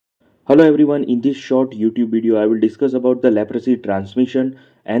Hello everyone, in this short YouTube video I will discuss about the leprosy transmission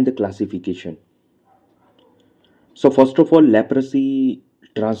and the classification. So first of all, leprosy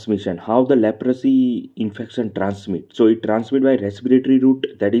transmission, how the leprosy infection transmit. So it transmit by respiratory route,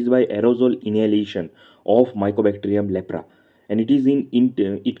 that is by aerosol inhalation of Mycobacterium lepra, and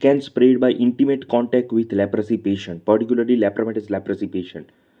it can spread by intimate contact with leprosy patient, particularly lepromatous leprosy patient.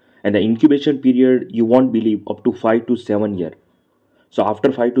 And the incubation period, you won't believe, up to 5 to 7 years. So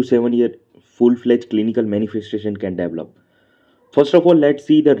after 5 to 7 years, full-fledged clinical manifestation can develop. First of all, let's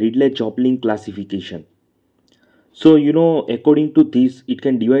see the Ridley-Jopling classification. So, according to this, it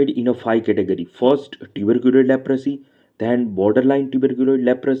can divide in a 5 category. First, tuberculoid leprosy, then borderline tuberculoid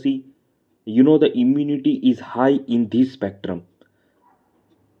leprosy. The immunity is high in this spectrum.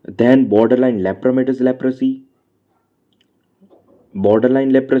 Then borderline lepromatous leprosy,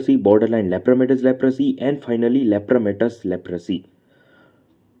 borderline lepromatous leprosy, and finally lepromatous leprosy.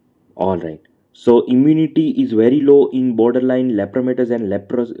 All right. So immunity is very low in borderline lepromatous and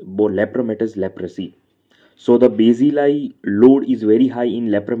lepromatous leprosy. So the bacilli load is very high in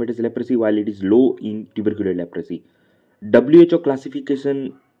lepromatous leprosy while it is low in tubercular leprosy. WHO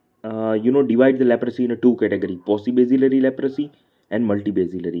classification, divide the leprosy in a two category: posibacillary leprosy and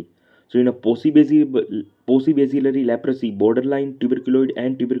multibacillary. So in a posibacillary leprosy, borderline tuberculoid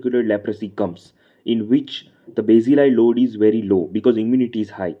and tuberculoid leprosy comes, in which the bacilli load is very low because immunity is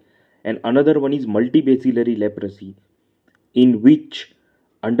high. And another one is multibacillary leprosy, in which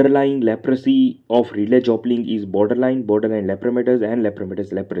underlying leprosy of Ridley-Jopling is borderline lepromatous and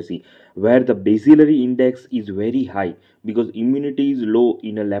lepromatous leprosy, where the bacillary index is very high because immunity is low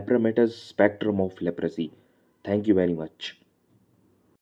in a lepromatous spectrum of leprosy. Thank you very much.